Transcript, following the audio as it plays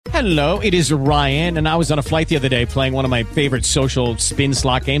Hello, it is Ryan, and I was on a flight the other day playing one of my favorite social spin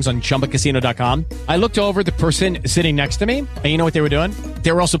slot games on ChumbaCasino.com. I looked over at the person sitting next to me, and you know what they were doing?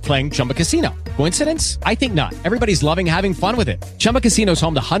 They were also playing Chumba Casino. Coincidence? I think not. Everybody's loving having fun with it. Chumba Casino is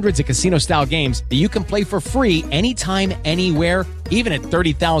home to hundreds of casino-style games that you can play for free anytime, anywhere, even at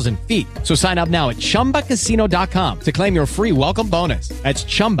 30,000 feet. So sign up now at ChumbaCasino.com to claim your free welcome bonus. That's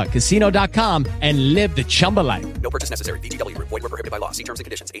ChumbaCasino.com and live the Chumba life. No purchase necessary. VGW. Void where prohibited by law. See terms and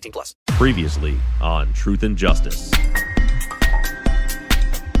conditions. 18 plus. Previously on Truth and Justice.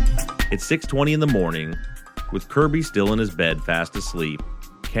 It's 6:20 in the morning. With Kirby still in his bed fast asleep,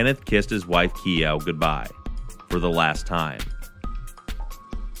 Kenneth kissed his wife Kiao goodbye for the last time.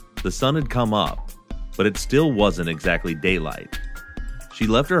 The sun had come up, but it still wasn't exactly daylight. She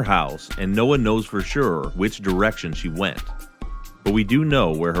left her house, and no one knows for sure which direction she went. But we do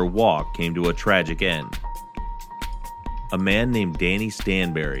know where her walk came to a tragic end. A man named Danny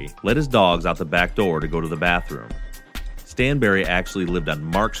Stanberry let his dogs out the back door to go to the bathroom. Stanberry actually lived on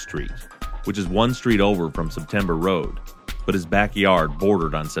Mark Street, which is one street over from September Road, but his backyard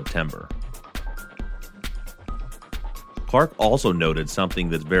bordered on September. Clark also noted something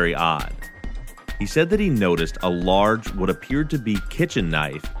that's very odd. He said that he noticed a large, what appeared to be kitchen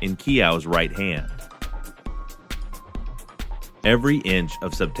knife in Kiao's right hand. Every inch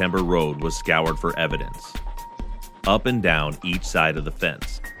of September Road was scoured for evidence, up and down each side of the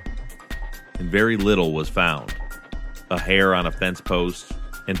fence, and very little was found. A hair on a fence post,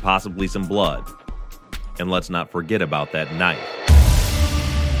 and possibly some blood. And let's not forget about that knife.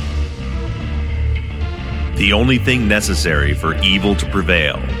 The only thing necessary for evil to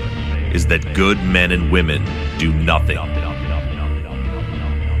prevail is that good men and women do nothing.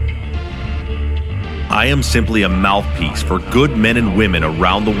 I am simply a mouthpiece for good men and women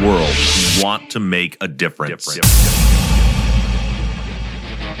around the world who want to make a difference.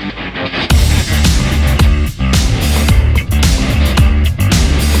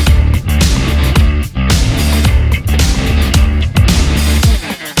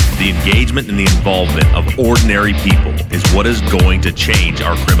 The engagement and the involvement of ordinary people is what is going to change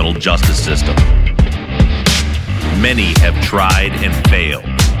our criminal justice system. Many have tried and failed,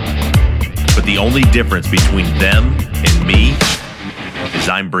 but the only difference between them and me is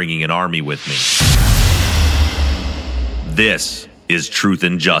I'm bringing an army with me. This is Truth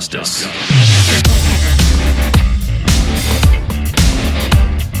and Justice.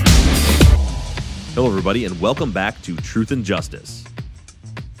 Hello, everybody, and welcome back to Truth and Justice.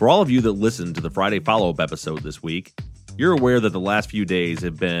 For all of you that listened to the Friday follow-up episode this week, you're aware that the last few days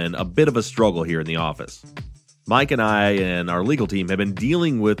have been a bit of a struggle here in the office. Mike and I and our legal team have been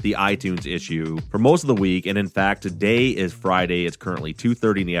dealing with the iTunes issue for most of the week, and in fact, today is Friday. It's currently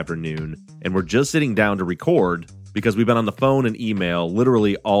 2:30 in the afternoon, and we're just sitting down to record because we've been on the phone and email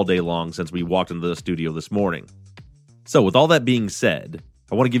literally all day long since we walked into the studio this morning. So with all that being said,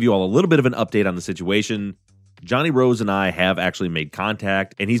 I want to give you all a little bit of an update on the situation. Johnny Rose and I have actually made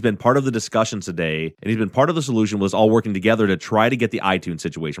contact, and he's been part of the discussions today, and he's been part of the solution was all working together to try to get the iTunes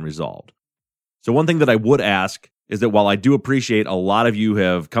situation resolved. So one thing that I would ask is that while I do appreciate a lot of you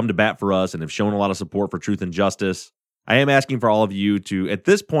have come to bat for us and have shown a lot of support for Truth and Justice, I am asking for all of you to, at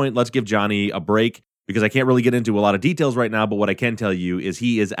this point, let's give Johnny a break because I can't really get into a lot of details right now, but what I can tell you is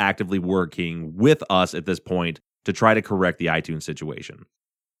he is actively working with us at this point to try to correct the iTunes situation.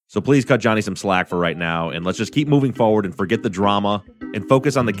 So please cut Johnny some slack for right now, and let's just keep moving forward and forget the drama and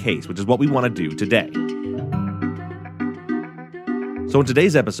focus on the case, which is what we want to do today. So in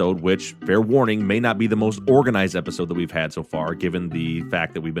today's episode, which, fair warning, may not be the most organized episode that we've had so far, given the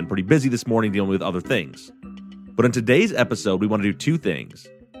fact that we've been pretty busy this morning dealing with other things. But in today's episode, we want to do two things.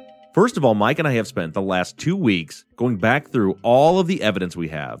 First of all, Mike and I have spent the last 2 weeks going back through all of the evidence we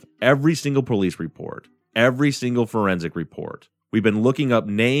have, every single police report, every single forensic report. We've been looking up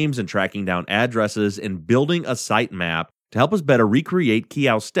names and tracking down addresses and building a site map to help us better recreate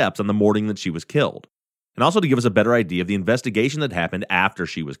Kiao's steps on the morning that she was killed, and also to give us a better idea of the investigation that happened after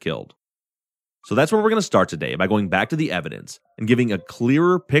she was killed. So that's where we're going to start today, by going back to the evidence and giving a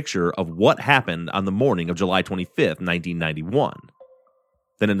clearer picture of what happened on the morning of July 25th, 1991.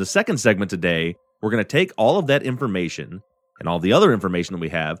 Then in the second segment today, we're going to take all of that information and all the other information that we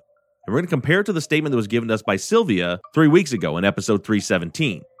have, and we're going to compare it to the statement that was given to us by Sylvia 3 weeks ago in episode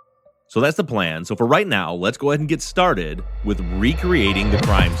 317. So that's the plan. So for right now, let's go ahead and get started with recreating the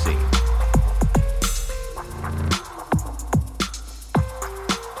crime scene.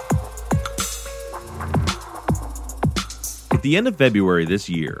 At the end of February this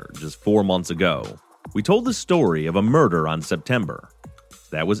year, just 4 months ago, we told the story of a murder on September.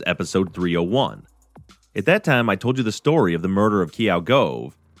 That was episode 301. At that time, I told you the story of the murder of Kiao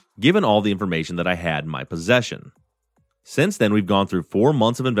Gove. given all the information that I had in my possession. Since then, we've gone through 4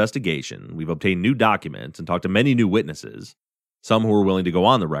 months of investigation, we've obtained new documents and talked to many new witnesses, some who are willing to go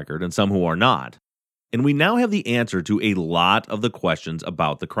on the record and some who are not, and we now have the answer to a lot of the questions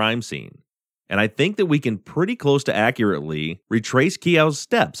about the crime scene. And I think that we can pretty close to accurately retrace Kiao's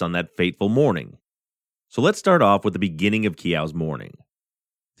steps on that fateful morning. So let's start off with the beginning of Kiao's morning.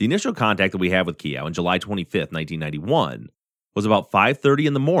 The initial contact that we have with Kiao on July 25th, 1991, was about 5:30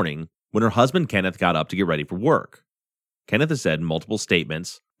 in the morning when her husband Kenneth got up to get ready for work. Kenneth has said in multiple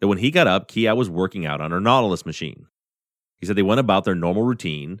statements that when he got up, Kiao was working out on her Nautilus machine. He said they went about their normal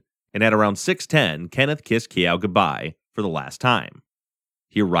routine, and at around 6:10, Kenneth kissed Kiao goodbye for the last time.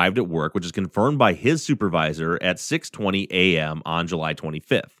 He arrived at work, which is confirmed by his supervisor at 6:20 a.m. on July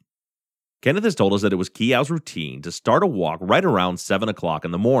 25th. Kenneth has told us that it was Kiao's routine to start a walk right around 7 o'clock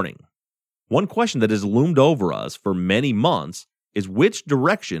in the morning. One question that has loomed over us for many months is which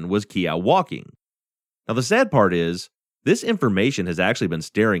direction was Kiao walking? Now the sad part is, this information has actually been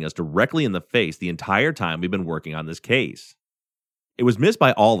staring us directly in the face the entire time we've been working on this case. It was missed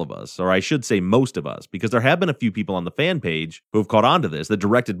by all of us, or I should say most of us, because there have been a few people on the fan page who have caught on to this that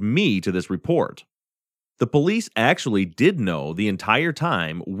directed me to this report. The police actually did know the entire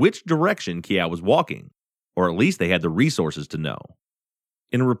time which direction Kiao was walking, or at least they had the resources to know.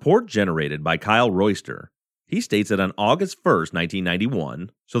 In a report generated by Kyle Royster, he states that on August 1st,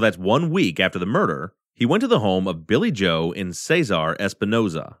 1991, so that's 1 week after the murder, he went to the home of Billy Joe and Cesar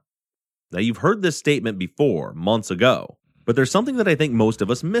Espinoza. Now you've heard this statement before, months ago, but there's something that I think most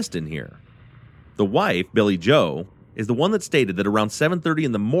of us missed in here. The wife, Billy Joe, is the one that stated that around 7:30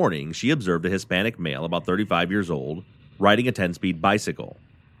 in the morning she observed a Hispanic male about 35 years old riding a 10-speed bicycle.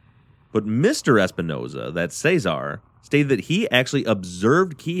 But Mr. Espinoza, that's Cesar, stated that he actually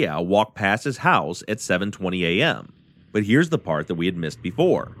observed Kiao walk past his house at 7:20 a.m. But here's the part that we had missed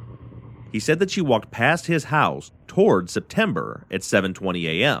before. He said that she walked past his house towards September at 7:20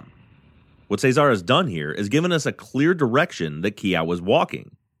 a.m. What Cesar has done here is given us a clear direction that Kiao was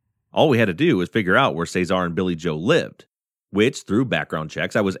walking. All we had to do was figure out where Cesar and Billy Joe lived, which through background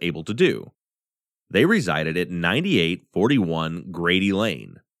checks I was able to do. They resided at 9841 Grady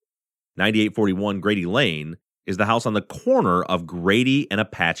Lane. 9841 Grady Lane is the house on the corner of Grady and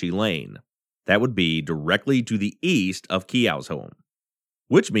Apache Lane. That would be directly to the east of Kiao's home.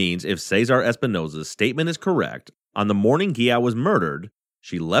 Which means if Cesar Espinoza's statement is correct, on the morning Kiao was murdered,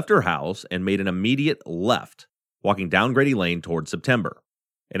 she left her house and made an immediate left, walking down Grady Lane towards September.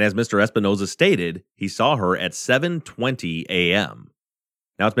 And as Mr. Espinoza stated, he saw her at 7:20 a.m.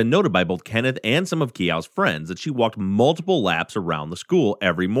 Now it's been noted by both Kenneth and some of Kiao's friends that she walked multiple laps around the school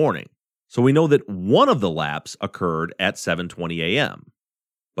every morning. So we know that one of the laps occurred at 7:20 a.m.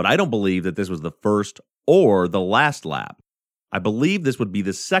 But I don't believe that this was the first or the last lap. I believe this would be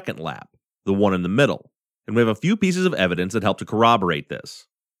the second lap, the one in the middle, and we have a few pieces of evidence that help to corroborate this.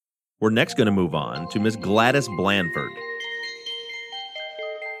 We're next going to move on to Miss Gladys Blandford.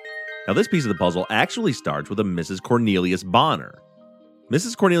 Now this piece of the puzzle actually starts with a Mrs. Cornelius Bonner.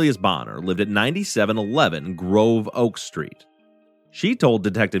 Mrs. Cornelius Bonner lived at 9711 Grove Oak Street. She told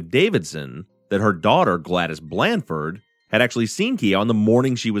Detective Davidson that her daughter Gladys Blandford had actually seen Kiao on the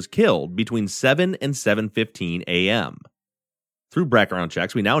morning she was killed between 7 and 7:15 a.m. Through background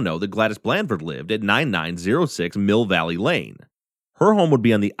checks, we now know that Gladys Blandford lived at 9906 Mill Valley Lane. Her home would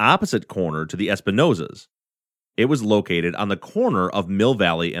be on the opposite corner to the Espinozas. It was located on the corner of Mill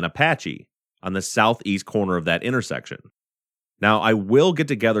Valley and Apache, on the southeast corner of that intersection. Now, I will get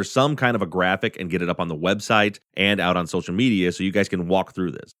together some kind of a graphic and get it up on the website and out on social media so you guys can walk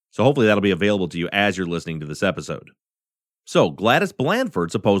through this. So hopefully that'll be available to you as you're listening to this episode. So, Gladys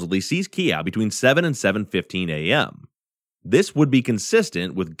Blandford supposedly sees Kiao between 7 and 7:15 a.m. This would be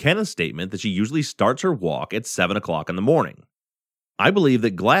consistent with Kenneth's statement that she usually starts her walk at 7 o'clock in the morning. I believe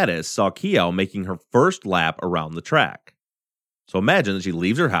that Gladys saw Kiao making her first lap around the track. So imagine that she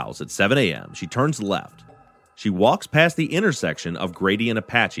leaves her house at 7 a.m., she turns left. She walks past the intersection of Grady and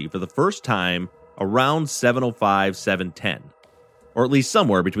Apache for the first time around 7:05, 7:10, or at least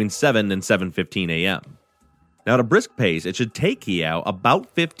somewhere between 7 and 7:15 a.m. Now at a brisk pace, it should take Kiao about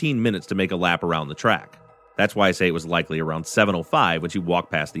 15 minutes to make a lap around the track. That's why I say it was likely around 7:05 when she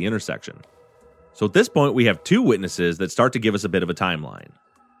walked past the intersection. So at this point, we have two witnesses that start to give us a bit of a timeline.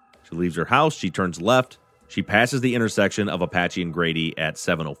 She leaves her house, she turns left, she passes the intersection of Apache and Grady at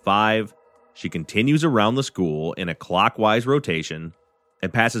 7:05, she continues around the school in a clockwise rotation,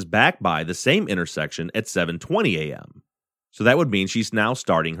 and passes back by the same intersection at 7:20 a.m. So that would mean she's now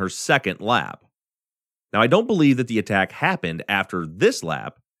starting her second lap. Now I don't believe that the attack happened after this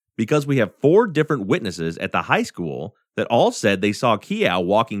lap, because we have 4 different witnesses at the high school that all said they saw Kiao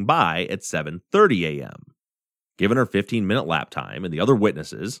walking by at 7:30 a.m. Given her 15-minute lap time and the other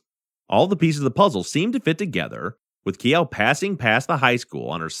witnesses, all the pieces of the puzzle seemed to fit together, with Kiao passing past the high school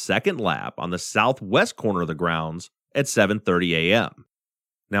on her second lap on the southwest corner of the grounds at 7:30 a.m.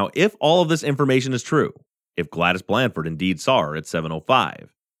 Now, if all of this information is true, if Gladys Blanford indeed saw her at 7:05,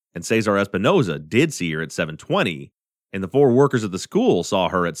 and Cesar Espinoza did see her at 7:20, and the 4 workers at the school saw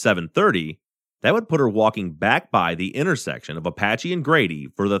her at 7:30, that would put her walking back by the intersection of Apache and Grady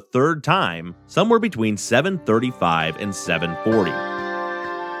for the third time, somewhere between 7:35 and 7:40.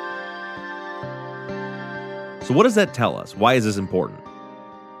 So what does that tell us? Why is this important?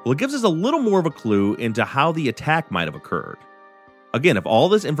 Well, it gives us a little more of a clue into how the attack might have occurred. Again, if all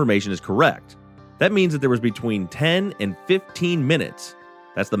this information is correct, that means that there was between 10 and 15 minutes.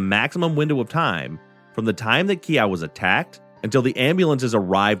 That's the maximum window of time from the time that Kiao was attacked until the ambulances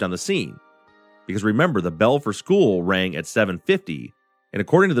arrived on the scene. Because remember, the bell for school rang at 7:50, and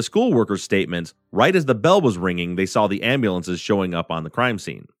according to the school workers' statements, right as the bell was ringing, they saw the ambulances showing up on the crime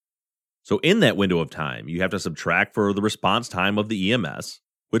scene. So in that window of time, you have to subtract for the response time of the EMS,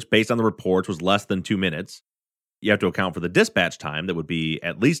 which based on the reports was less than 2 minutes. You have to account for the dispatch time, that would be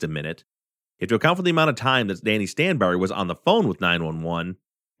at least a minute. You have to account for the amount of time that Danny Stanberry was on the phone with 911,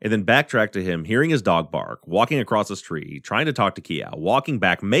 and then backtrack to him hearing his dog bark, walking across the street, trying to talk to Kiao, walking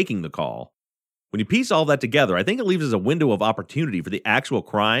back, making the call. When you piece all that together, I think it leaves us a window of opportunity for the actual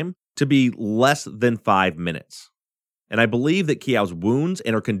crime to be less than 5 minutes. And I believe that Kiao's wounds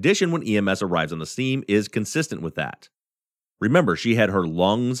and her condition when EMS arrives on the scene is consistent with that. Remember, she had her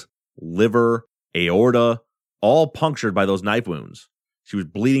lungs, liver, aorta, all punctured by those knife wounds. She was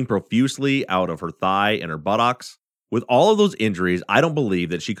bleeding profusely out of her thigh and her buttocks. With all of those injuries, I don't believe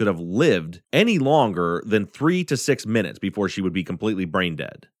that she could have lived any longer than 3 to 6 minutes before she would be completely brain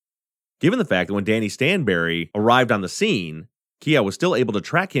dead. Given the fact that when Danny Stanberry arrived on the scene, Kiao was still able to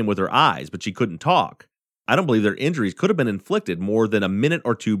track him with her eyes, but she couldn't talk, I don't believe their injuries could have been inflicted more than a minute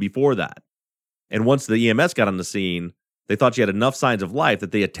or two before that. And once the EMS got on the scene, they thought she had enough signs of life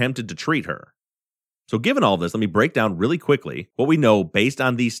that they attempted to treat her. So given all this, let me break down really quickly what we know based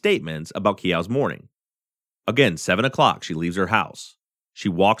on these statements about Kiao's morning. Again, 7 o'clock, she leaves her house. She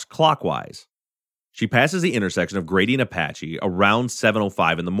walks clockwise. She passes the intersection of Grady and Apache around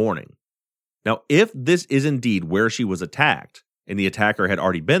 7:05 in the morning. Now, if this is indeed where she was attacked, and the attacker had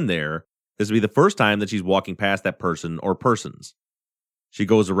already been there, this would be the first time that she's walking past that person or persons. She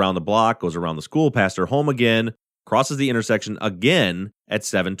goes around the block, goes around the school, past her home again, crosses the intersection again at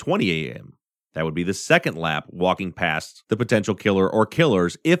 7:20 a.m. That would be the second lap walking past the potential killer or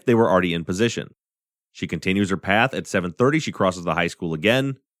killers if they were already in position. She continues her path at 7:30, she crosses the high school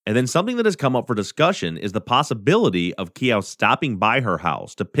again, and then something that has come up for discussion is the possibility of Kiao stopping by her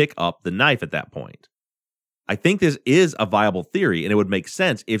house to pick up the knife at that point. I think this is a viable theory, and it would make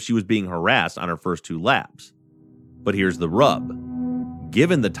sense if she was being harassed on her first 2 laps. But here's the rub.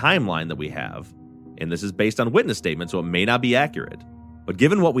 Given the timeline that we have, and this is based on witness statements, so it may not be accurate, but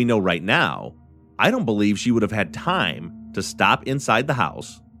given what we know right now, I don't believe she would have had time to stop inside the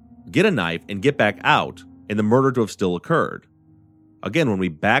house, get a knife, and get back out, and the murder to have still occurred. Again, when we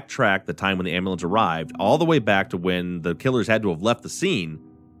backtrack the time when the ambulance arrived, all the way back to when the killers had to have left the scene,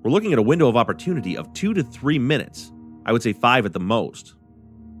 we're looking at a window of opportunity of 2 to 3 minutes. I would say 5 at the most.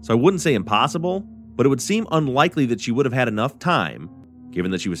 So I wouldn't say impossible, but it would seem unlikely that she would have had enough time, given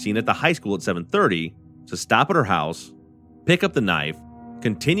that she was seen at the high school at 7:30, to stop at her house, pick up the knife,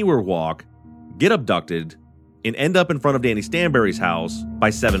 continue her walk, get abducted, and end up in front of Danny Stanberry's house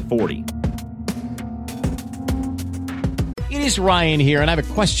by 7:40. It is Ryan here, and I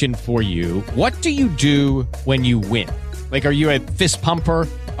have a question for you. What do you do when you win? Like, are you a fist pumper,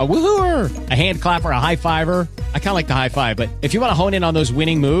 a woohooer, a hand clapper, a high fiver? I kind of like the high five, but if you want to hone in on those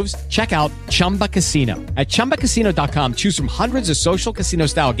winning moves, check out Chumba Casino. At ChumbaCasino.com, choose from hundreds of social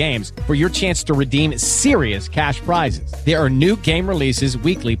casino-style games for your chance to redeem serious cash prizes. There are new game releases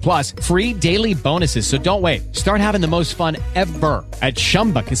weekly, plus free daily bonuses. So don't wait. Start having the most fun ever at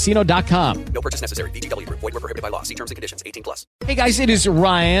ChumbaCasino.com. No purchase necessary. VGW Group. Void where prohibited by law. See terms and conditions. 18+. Hey guys, it is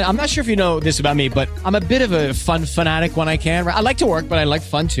Ryan. I'm not sure if you know this about me, but I'm a bit of a fun fanatic when I can. I like to work, but I like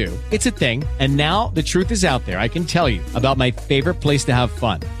fun too. It's a thing. And now the truth is out there. I can tell you about my favorite place to have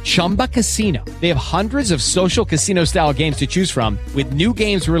fun. Chumba Casino. They have hundreds of social casino style games to choose from with new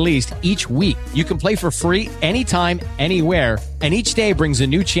games released each week. You can play for free anytime, anywhere. And each day brings a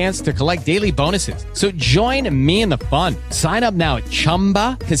new chance to collect daily bonuses. So join me in the fun. Sign up now at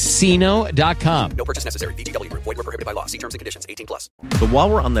ChumbaCasino.com. No purchase necessary. VGW Group. Void where prohibited by law. See terms and conditions. 18+. So while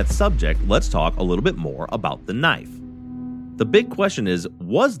we're on that subject, let's talk a little bit more about the knife. The big question is,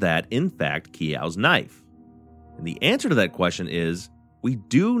 was that in fact Kiao's knife? And the answer to that question is, we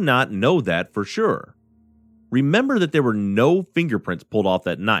do not know that for sure. Remember that there were no fingerprints pulled off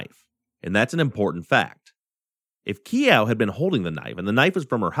that knife, and that's an important fact. If Kiao had been holding the knife and the knife was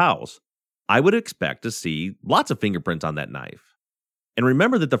from her house, I would expect to see lots of fingerprints on that knife. And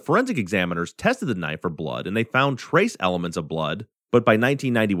remember that the forensic examiners tested the knife for blood and they found trace elements of blood, but by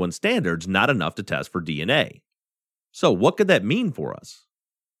 1991 standards, not enough to test for DNA. So what could that mean for us?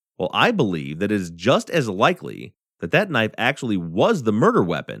 Well, I believe that it is just as likely that that knife actually was the murder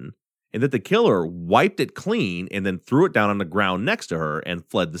weapon and that the killer wiped it clean and then threw it down on the ground next to her and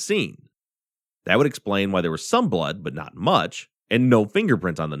fled the scene. That would explain why there was some blood, but not much, and no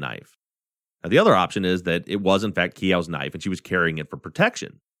fingerprints on the knife. Now, the other option is that it was in fact Kiao's knife and she was carrying it for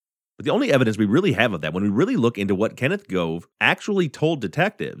protection. But the only evidence we really have of that, when we really look into what Kenneth Gove actually told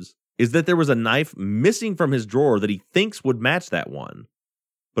detectives, is that there was a knife missing from his drawer that he thinks would match that one.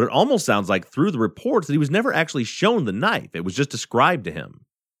 But it almost sounds like through the reports that he was never actually shown the knife. It was just described to him.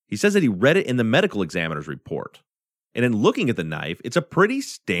 He says that he read it in the medical examiner's report. And in looking at the knife, it's a pretty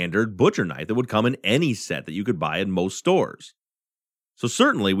standard butcher knife that would come in any set that you could buy in most stores. So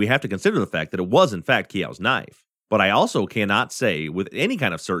certainly we have to consider the fact that it was in fact Kiao's knife. But I also cannot say with any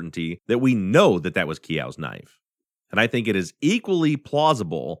kind of certainty that we know that that was Kiao's knife. And I think it is equally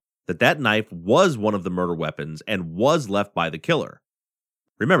plausible that that knife was one of the murder weapons and was left by the killer.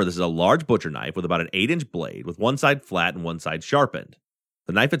 Remember, this is a large butcher knife with about an 8-inch blade with one side flat and one side sharpened.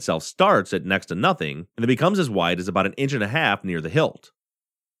 The knife itself starts at next to nothing and it becomes as wide as about 1.5 inches near the hilt.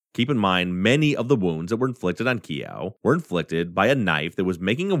 Keep in mind, many of the wounds that were inflicted on Kiao were inflicted by a knife that was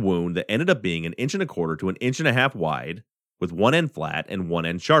making a wound that ended up being 1.25 inches to 1.5 inches wide, with one end flat and one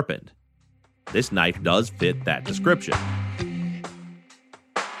end sharpened. This knife does fit that description.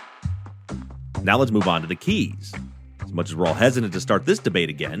 Now let's move on to the keys. As much as we're all hesitant to start this debate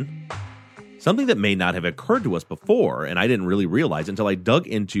again, something that may not have occurred to us before, and I didn't really realize until I dug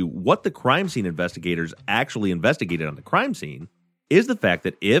into what the crime scene investigators actually investigated on the crime scene, is the fact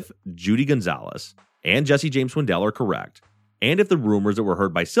that if Judy Gonzalez and Jesse James Swindell are correct, and if the rumors that were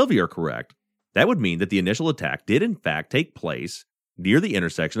heard by Sylvia are correct, that would mean that the initial attack did in fact take place near the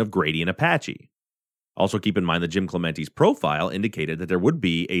intersection of Grady and Apache. Also keep in mind that Jim Clementi's profile indicated that there would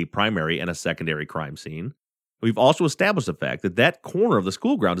be a primary and a secondary crime scene. We've also established the fact that that corner of the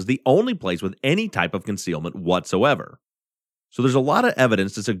school ground is the only place with any type of concealment whatsoever. So there's a lot of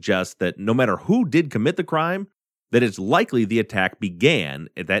evidence to suggest that no matter who did commit the crime, that it's likely the attack began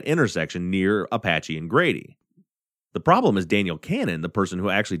at that intersection near Apache and Grady. The problem is Daniel Cannon, the person who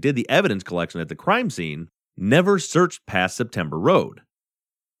actually did the evidence collection at the crime scene, never searched past September Road.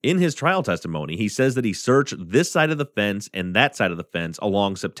 In his trial testimony, he says that he searched this side of the fence and that side of the fence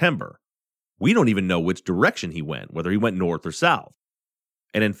along September. We don't even know which direction he went, whether he went north or south.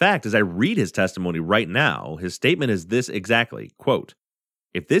 And in fact, as I read his testimony right now, his statement is this exactly, quote,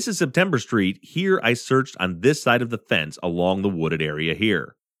 "If this is September Street, here I searched on this side of the fence along the wooded area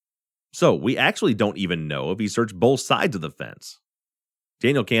here." So we actually don't even know if he searched both sides of the fence.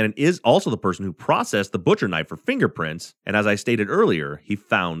 Daniel Cannon is also the person who processed the butcher knife for fingerprints, and as I stated earlier, he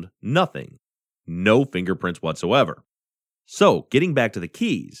found nothing. No fingerprints whatsoever. So, getting back to the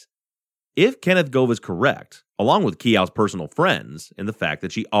keys, if Kenneth Gove is correct, along with Kiao's personal friends, in the fact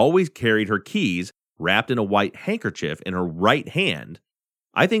that she always carried her keys wrapped in a white handkerchief in her right hand,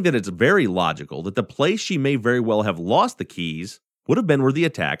 I think that it's very logical that the place she may very well have lost the keys would have been where the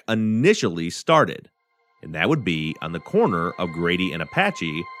attack initially started. And that would be on the corner of Grady and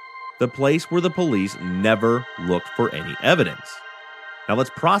Apache, the place where the police never looked for any evidence. Now let's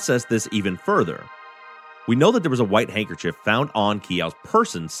process this even further. We know that there was a white handkerchief found on Kiao's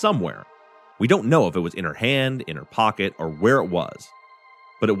person somewhere. We don't know if it was in her hand, in her pocket, or where it was.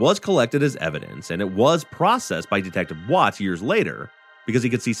 But it was collected as evidence, and it was processed by Detective Watts years later because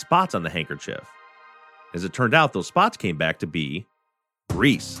he could see spots on the handkerchief. As it turned out, those spots came back to be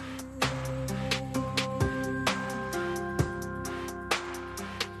grease.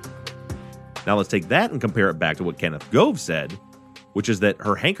 Now let's take that and compare it back to what Kenneth Gove said, which is that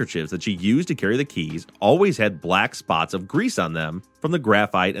her handkerchiefs that she used to carry the keys always had black spots of grease on them from the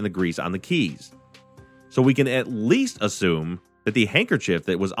graphite and the grease on the keys. So we can at least assume that the handkerchief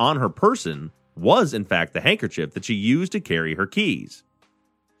that was on her person was in fact the handkerchief that she used to carry her keys.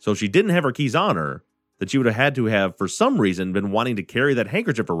 So if she didn't have her keys on her, that she would have had to have, for some reason, been wanting to carry that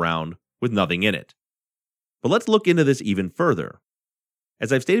handkerchief around with nothing in it. But let's look into this even further.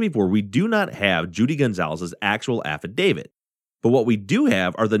 As I've stated before, we do not have Judy Gonzalez's actual affidavit, but what we do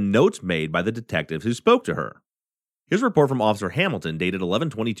have are the notes made by the detectives who spoke to her. Here's a report from Officer Hamilton dated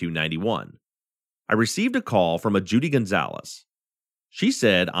 11/22/91. I received a call from a Judy Gonzalez. She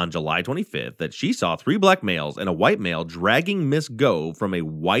said on July 25th that she saw 3 black males and a white male dragging Miss Gove from a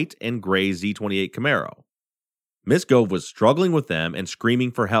white and gray Z28 Camaro. Miss Gove was struggling with them and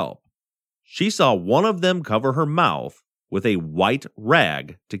screaming for help. She saw one of them cover her mouth with a white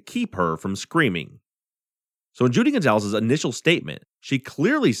rag to keep her from screaming. So in Judy Gonzalez's initial statement, she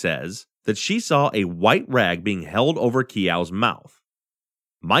clearly says that she saw a white rag being held over Kiao's mouth.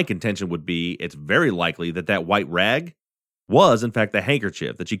 My contention would be it's very likely that that white rag was in fact the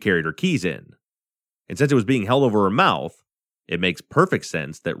handkerchief that she carried her keys in. And since it was being held over her mouth, it makes perfect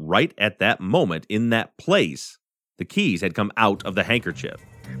sense that right at that moment in that place, the keys had come out of the handkerchief.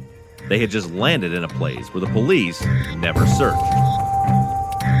 They had just landed in a place where the police never searched.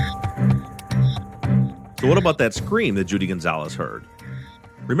 So what about that scream that Judy Gonzalez heard?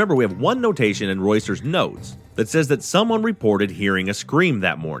 Remember, we have one notation in Royster's notes that says that someone reported hearing a scream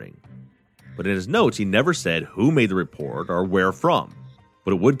that morning. But in his notes, he never said who made the report or where from.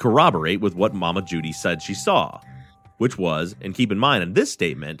 But it would corroborate with what Mama Judy said she saw, which was, and keep in mind in this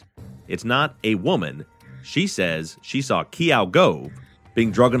statement, it's not a woman. She says she saw Kiao Gove being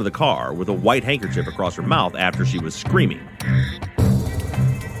dragged into the car with a white handkerchief across her mouth after she was screaming.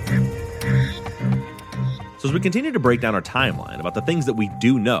 So as we continue to break down our timeline about the things that we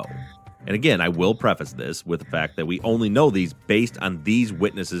do know, and again, I will preface this with the fact that we only know these based on these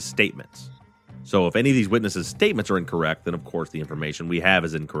witnesses' statements. So if any of these witnesses' statements are incorrect, then of course the information we have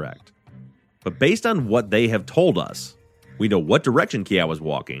is incorrect. But based on what they have told us, we know what direction Kiao was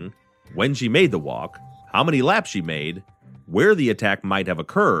walking, when she made the walk, how many laps she made, where the attack might have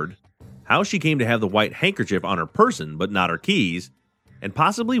occurred, how she came to have the white handkerchief on her person but not her keys, and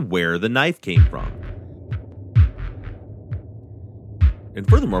possibly where the knife came from. And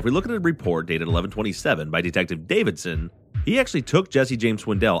furthermore, if we look at a report dated 11/27 by Detective Davidson, he actually took Jesse James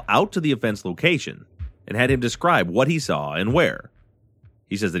Swindell out to the offense location and had him describe what he saw and where.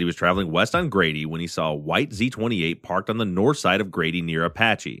 He says that he was traveling west on Grady when he saw a white Z28 parked on the north side of Grady near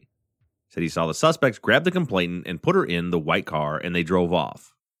Apache. Said he saw the suspects grab the complainant and put her in the white car and they drove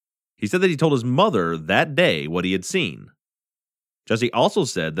off. He said that he told his mother that day what he had seen. Jesse also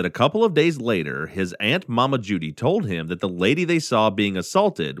said that a couple of days later, his aunt Mama Judy told him that the lady they saw being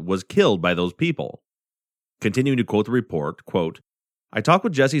assaulted was killed by those people. Continuing to quote the report, quote, I talked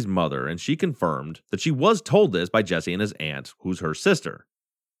with Jesse's mother and she confirmed that she was told this by Jesse and his aunt, who's her sister.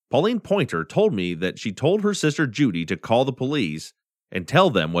 Pauline Pointer told me that she told her sister Judy to call the police and tell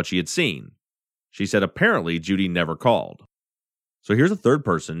them what she had seen. She said apparently Judy never called. So here's a third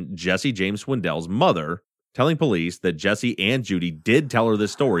person, Jesse James Swindell's mother, telling police that Jesse and Judy did tell her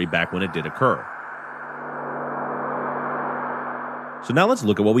this story back when it did occur. So now let's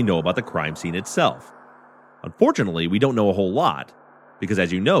look at what we know about the crime scene itself. Unfortunately, we don't know a whole lot, because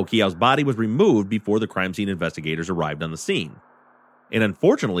as you know, Kiao's body was removed before the crime scene investigators arrived on the scene. And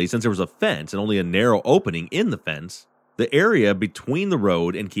unfortunately, since there was a fence and only a narrow opening in the fence, the area between the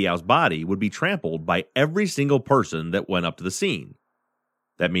road and Kiao's body would be trampled by every single person that went up to the scene.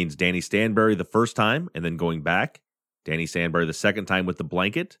 That means Danny Stanberry the first time and then going back, Danny Stanberry the second time with the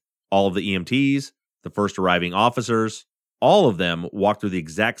blanket, all of the EMTs, the first arriving officers, all of them walked through the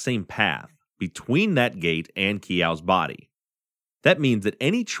exact same path between that gate and Kiao's body. That means that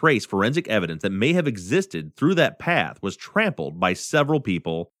any trace forensic evidence that may have existed through that path was trampled by several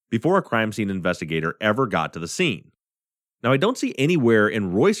people before a crime scene investigator ever got to the scene. Now, I don't see anywhere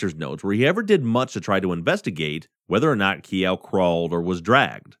in Royster's notes where he ever did much to try to investigate whether or not Kiao crawled or was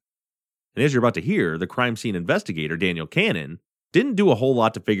dragged. And as you're about to hear, the crime scene investigator, Daniel Cannon, didn't do a whole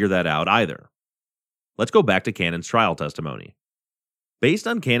lot to figure that out either. Let's go back to Cannon's trial testimony. Based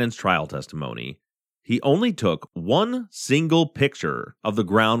on Cannon's trial testimony, he only took one single picture of the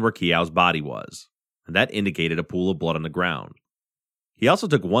ground where Kiao's body was, and that indicated a pool of blood on the ground. He also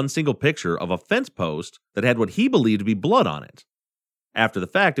took one single picture of a fence post that had what he believed to be blood on it. After the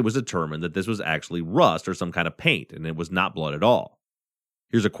fact, it was determined that this was actually rust or some kind of paint, and it was not blood at all.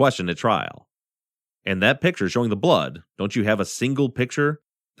 Here's a question at trial. And that picture showing the blood, don't you have a single picture?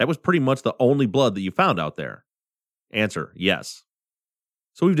 That was pretty much the only blood that you found out there. Answer, yes.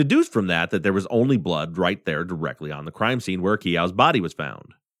 So we've deduced from that there was only blood right there directly on the crime scene where Kiao's body was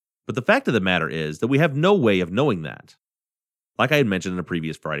found. But the fact of the matter is that we have no way of knowing that. Like I had mentioned in a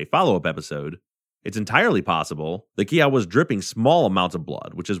previous Friday follow-up episode, it's entirely possible that Kiao was dripping small amounts of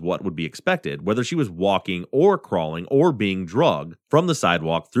blood, which is what would be expected, whether she was walking or crawling or being drugged from the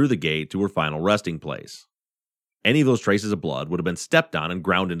sidewalk through the gate to her final resting place. Any of those traces of blood would have been stepped on and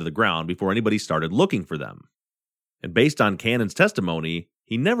ground into the ground before anybody started looking for them. And based on Cannon's testimony,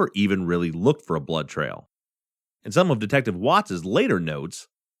 he never even really looked for a blood trail. In some of Detective Watts' later notes,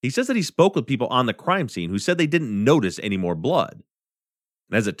 he says that he spoke with people on the crime scene who said they didn't notice any more blood.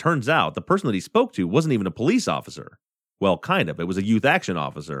 And as it turns out, the person that he spoke to wasn't even a police officer. Well, kind of. It was a youth action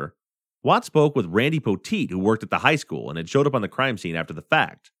officer. Watts spoke with Randy Poteet, who worked at the high school and had showed up on the crime scene after the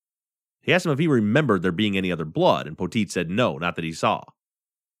fact. He asked him if he remembered there being any other blood, and Poteet said no, not that he saw.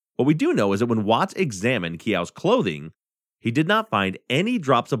 What we do know is that when Watts examined Keow's clothing, he did not find any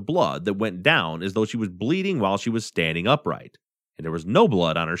drops of blood that went down as though she was bleeding while she was standing upright, and there was no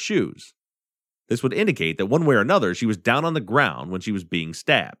blood on her shoes. This would indicate that one way or another she was down on the ground when she was being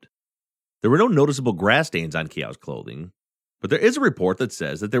stabbed. There were no noticeable grass stains on Keow's clothing, but there is a report that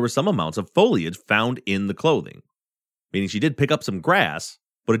says that there were some amounts of foliage found in the clothing, meaning she did pick up some grass,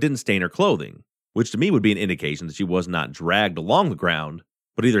 but it didn't stain her clothing, which to me would be an indication that she was not dragged along the ground,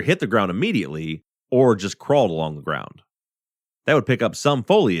 but either hit the ground immediately or just crawled along the ground. That would pick up some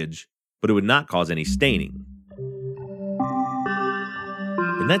foliage, but it would not cause any staining.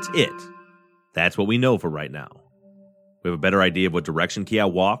 And that's it. That's what we know for right now. We have a better idea of what direction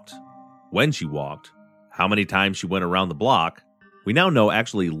Keow walked, when she walked, how many times she went around the block. We now know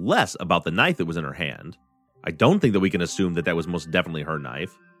actually less about the knife that was in her hand. I don't think that we can assume that that was most definitely her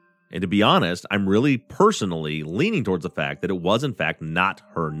knife. And to be honest, I'm really personally leaning towards the fact that it was in fact not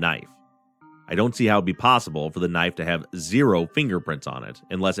her knife. I don't see how it'd be possible for the knife to have 0 fingerprints on it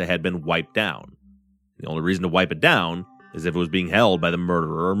unless it had been wiped down. The only reason to wipe it down is if it was being held by the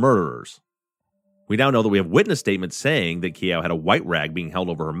murderer or murderers. We now know that we have witness statements saying that Keow had a white rag being held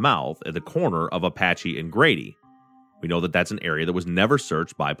over her mouth at the corner of Apache and Grady. We know that that's an area that was never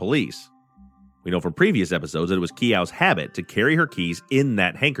searched by police. We know from previous episodes that it was Keow's habit to carry her keys in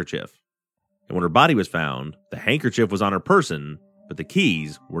that handkerchief. And when her body was found, the handkerchief was on her person, but the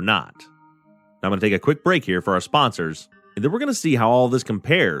keys were not. Now I'm going to take a quick break here for our sponsors, and then we're going to see how all this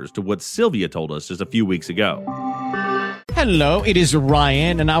compares to what Sylvia told us just a few weeks ago. Hello, it is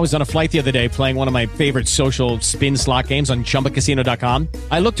Ryan, and I was on a flight the other day playing one of my favorite social spin slot games on ChumbaCasino.com.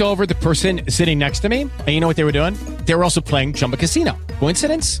 I looked over at the person sitting next to me, and you know what they were doing? They were also playing Chumba Casino.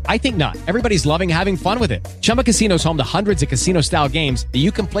 Coincidence? I think not. Everybody's loving having fun with it. Chumba Casino is home to hundreds of casino-style games that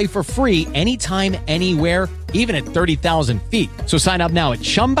you can play for free anytime, anywhere, even at 30,000 feet. So sign up now at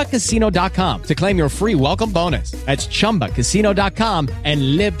ChumbaCasino.com to claim your free welcome bonus. That's ChumbaCasino.com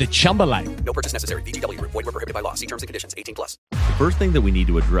and live the Chumba life. No purchase necessary. VGW Group. Void where prohibited by law. See terms and conditions. 18+. The first thing that we need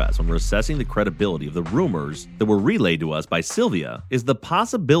to address when we're assessing the credibility of the rumors that were relayed to us by Sylvia is the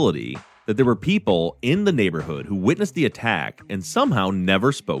possibility that there were people in the neighborhood who witnessed the attack and somehow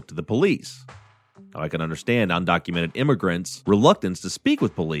never spoke to the police. Now, I can understand undocumented immigrants' reluctance to speak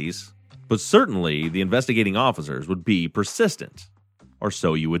with police, but certainly the investigating officers would be persistent, or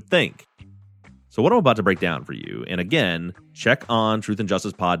so you would think. So what I'm about to break down for you, and again, check on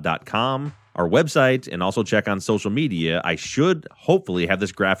truthandjusticepod.com, our website, and also check on social media. I should hopefully have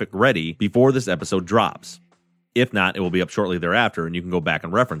this graphic ready before this episode drops. If not, it will be up shortly thereafter, and you can go back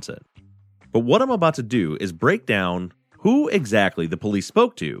and reference it. But what I'm about to do is break down who exactly the police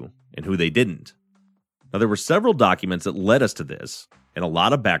spoke to and who they didn't. Now, there were several documents that led us to this, and a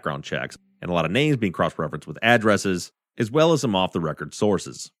lot of background checks, and a lot of names being cross-referenced with addresses, as well as some off-the-record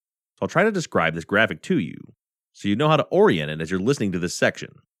sources. So I'll try to describe this graphic to you, so you know how to orient it as you're listening to this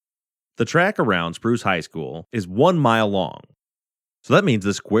section. The track around Spruce High School is 1 mile long. So that means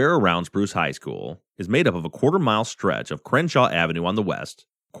the square around Spruce High School is made up of a quarter-mile stretch of Crenshaw Avenue on the west,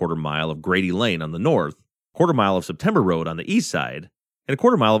 quarter mile of Grady Lane on the north, quarter mile of September Road on the east side, and a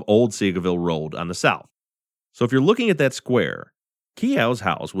quarter mile of Old Seagoville Road on the south. So if you're looking at that square, Keow's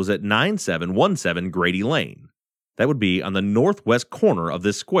house was at 9717 Grady Lane. That would be on the northwest corner of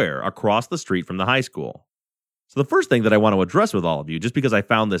this square across the street from the high school. So the first thing that I want to address with all of you, just because I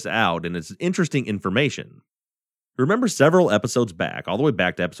found this out and it's interesting information. Remember several episodes back, all the way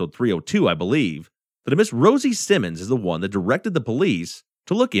back to episode 302, I believe, that a Miss Rosie Simmons is the one that directed the police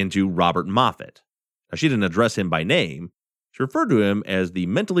to look into Robert Moffett. Now, she didn't address him by name. She referred to him as the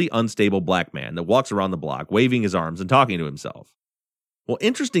mentally unstable black man that walks around the block waving his arms and talking to himself. Well,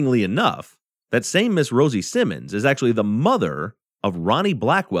 interestingly enough, that same Miss Rosie Simmons is actually the mother of Ronnie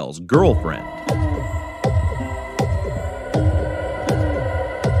Blackwell's girlfriend.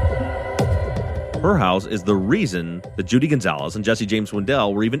 Her house is the reason that Judy Gonzalez and Jesse James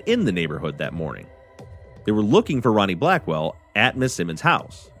Wendell were even in the neighborhood that morning. They were looking for Ronnie Blackwell at Miss Simmons'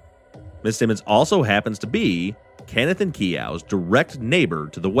 house. Miss Simmons also happens to be Kenneth and Keow's direct neighbor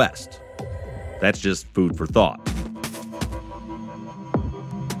to the west. That's just food for thought.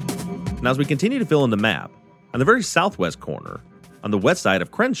 Now, as we continue to fill in the map, on the very southwest corner, on the west side of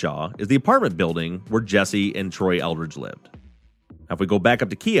Crenshaw, is the apartment building where Jesse and Troy Eldridge lived. Now, if we go back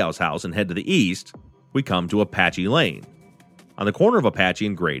up to Keow's house and head to the east, we come to Apache Lane. On the corner of Apache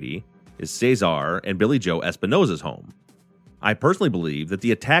and Grady is Cesar and Billy Joe Espinoza's home. I personally believe that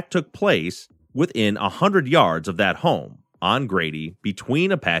the attack took place within 100 yards of that home on Grady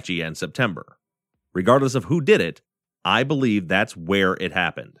between Apache and September. Regardless of who did it, I believe that's where it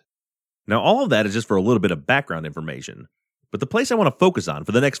happened. Now, all of that is just for a little bit of background information, but the place I want to focus on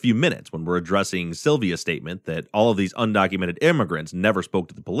for the next few minutes when we're addressing Sylvia's statement that all of these undocumented immigrants never spoke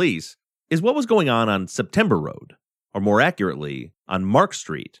to the police is what was going on September Road, or more accurately, on Mark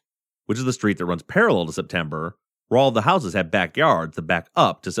Street, which is the street that runs parallel to September, where all of the houses have backyards that back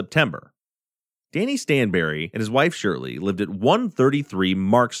up to September. Danny Stanberry and his wife Shirley lived at 133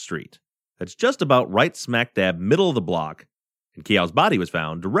 Mark Street. That's just about right smack dab middle of the block, and Keow's body was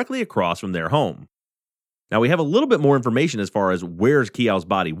found directly across from their home. Now, we have a little bit more information as far as where Keow's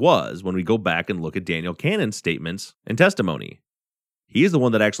body was when we go back and look at Daniel Cannon's statements and testimony. He is the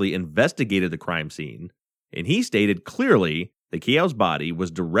one that actually investigated the crime scene, and he stated clearly that Keow's body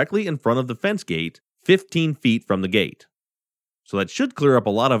was directly in front of the fence gate, 15 feet from the gate. So that should clear up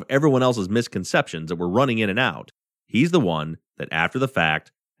a lot of everyone else's misconceptions that were running in and out. He's the one that, after the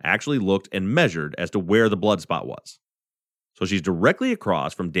fact, actually looked and measured as to where the blood spot was. So she's directly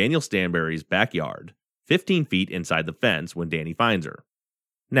across from Daniel Stanberry's backyard, 15 feet inside the fence when Danny finds her.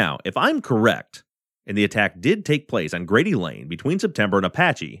 Now, if I'm correct, and the attack did take place on Grady Lane between September and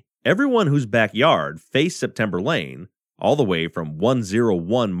Apache, everyone whose backyard faced September Lane, all the way from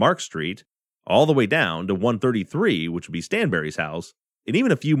 101 Mark Street, all the way down to 133, which would be Stanberry's house, and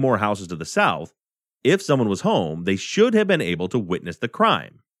even a few more houses to the south, if someone was home, they should have been able to witness the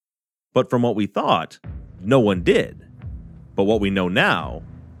crime. But from what we thought, no one did. But what we know now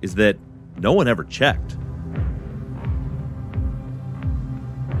is that no one ever checked.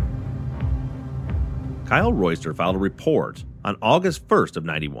 Kyle Royster filed a report on August 1st of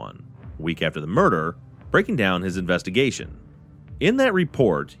 91, a week after the murder, breaking down his investigation. In that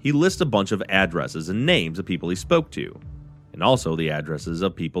report, he lists a bunch of addresses and names of people he spoke to, and also the addresses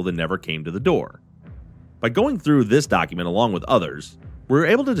of people that never came to the door. By going through this document along with others, we were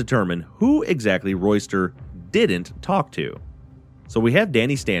able to determine who exactly Royster didn't talk to. So we have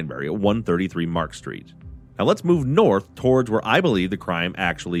Danny Stanberry at 133 Mark Street. Now let's move north towards where I believe the crime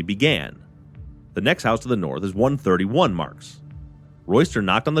actually began. The next house to the north is 131 Marks. Royster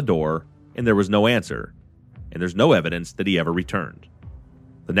knocked on the door, and there was no answer, and there's no evidence that he ever returned.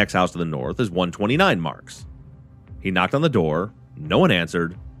 The next house to the north is 129 Marks. He knocked on the door, no one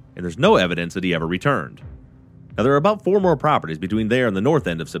answered, and there's no evidence that he ever returned. Now there are about 4 more properties between there and the north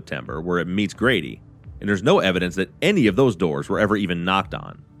end of September where it meets Grady, and there's no evidence that any of those doors were ever even knocked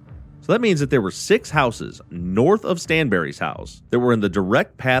on. So that means that there were 6 houses north of Stanberry's house that were in the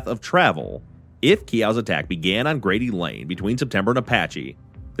direct path of travel if Keow's attack began on Grady Lane between September and Apache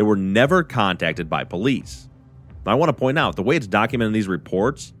that were never contacted by police. Now I want to point out, the way it's documented in these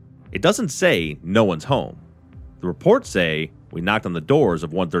reports, it doesn't say no one's home. The reports say we knocked on the doors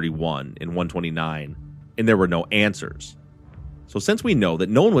of 131 and 129 and there were no answers. So since we know that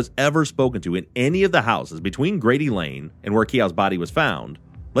no one was ever spoken to in any of the houses between Grady Lane and where Keow's body was found,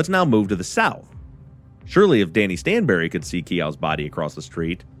 let's now move to the south. Surely if Danny Stanberry could see Keow's body across the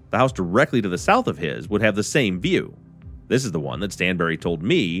street, the house directly to the south of his would have the same view. This is the one that Stanberry told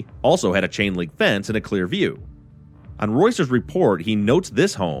me also had a chain link fence and a clear view. On Royster's report, he notes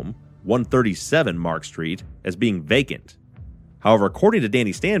this home, 137 Mark Street, as being vacant. However, according to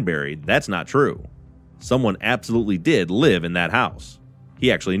Danny Stanberry, that's not true. Someone absolutely did live in that house.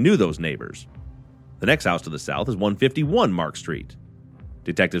 He actually knew those neighbors. The next house to the south is 151 Mark Street.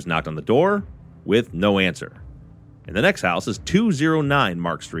 Detectives knocked on the door with no answer. And the next house is 209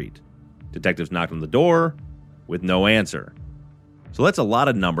 Mark Street. Detectives knocked on the door with no answer. So that's a lot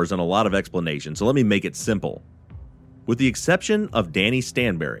of numbers and a lot of explanation, so let me make it simple. With the exception of Danny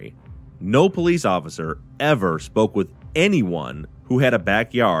Stanberry, no police officer ever spoke with anyone who had a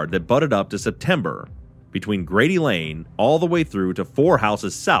backyard that butted up to September between Grady Lane all the way through to 4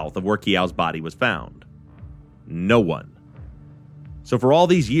 houses south of where Keow's body was found. No one. So for all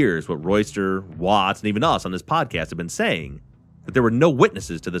these years, what Royster, Watts, and even us on this podcast have been saying, that there were no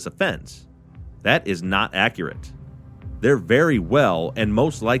witnesses to this offense, that is not accurate. There very well and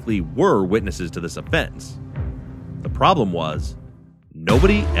most likely were witnesses to this offense. The problem was,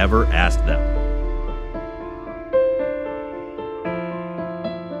 nobody ever asked them.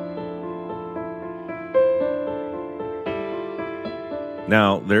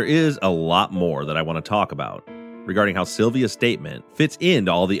 Now, there is a lot more that I want to talk about regarding how Sylvia's statement fits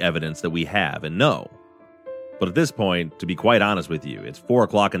into all the evidence that we have and know. But at this point, to be quite honest with you, it's 4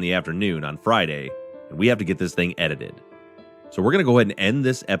 o'clock in the afternoon on Friday, and we have to get this thing edited. So we're going to go ahead and end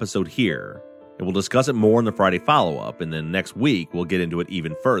this episode here, and we'll discuss it more in the Friday follow-up, and then next week we'll get into it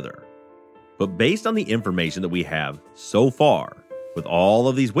even further. But based on the information that we have so far, with all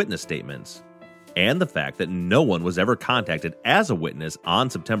of these witness statements, and the fact that no one was ever contacted as a witness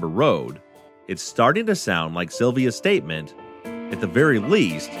on September Road, it's starting to sound like Sylvia's statement, at the very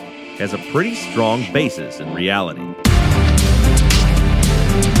least, has a pretty strong basis in reality.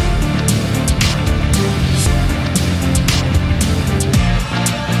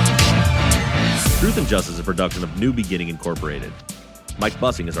 Truth and Justice is a production of New Beginning Incorporated. Mike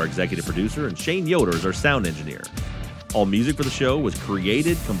Bussing is our executive producer, and Shane Yoder is our sound engineer. All music for the show was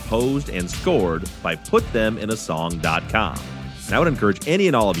created, composed, and scored by PutThemInASong.com. And I would encourage any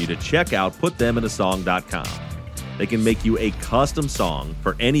and all of you to check out PutThemInASong.com. They can make you a custom song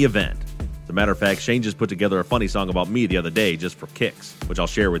for any event. As a matter of fact, Shane just put together a funny song about me the other day just for kicks, which I'll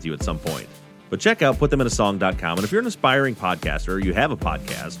share with you at some point. But check out PutThemInASong.com, and if you're an aspiring podcaster or you have a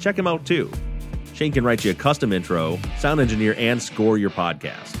podcast, check him out too. Shane can write you a custom intro, sound engineer, and score your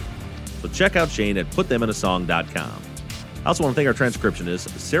podcast. So check out Shane at PutThemInASong.com. I also want to thank our transcriptionists,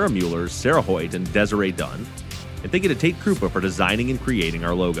 Sarah Mueller, Sarah Hoyt, and Desiree Dunn. And thank you to Tate Krupa for designing and creating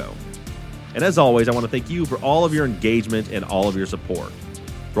our logo. And as always, I want to thank you for all of your engagement and all of your support.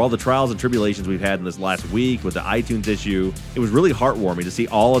 For all the trials and tribulations we've had in this last week with the iTunes issue, it was really heartwarming to see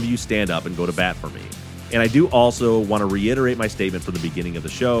all of you stand up and go to bat for me. And I do also want to reiterate my statement from the beginning of the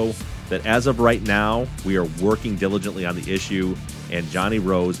show that as of right now, we are working diligently on the issue, and Johnny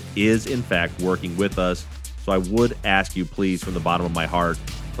Rose is in fact working with us. So I would ask you, please, from the bottom of my heart,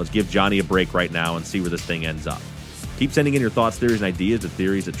 let's give Johnny a break right now and see where this thing ends up. Keep sending in your thoughts, theories, and ideas to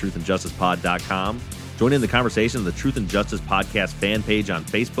theories@truthandjusticepod.com. Join in the conversation on the Truth and Justice Podcast fan page on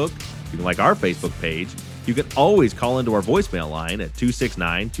Facebook. You can like our Facebook page. You can always call into our voicemail line at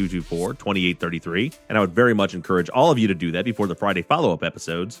 269-224-2833, and I would very much encourage all of you to do that before the Friday follow-up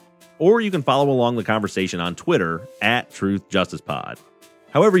episodes. Or you can follow along the conversation on Twitter at TruthJusticePod.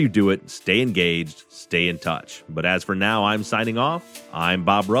 However you do it, stay engaged, stay in touch. But as for now, I'm signing off. I'm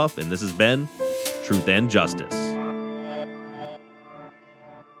Bob Ruff, and this has been Truth and Justice.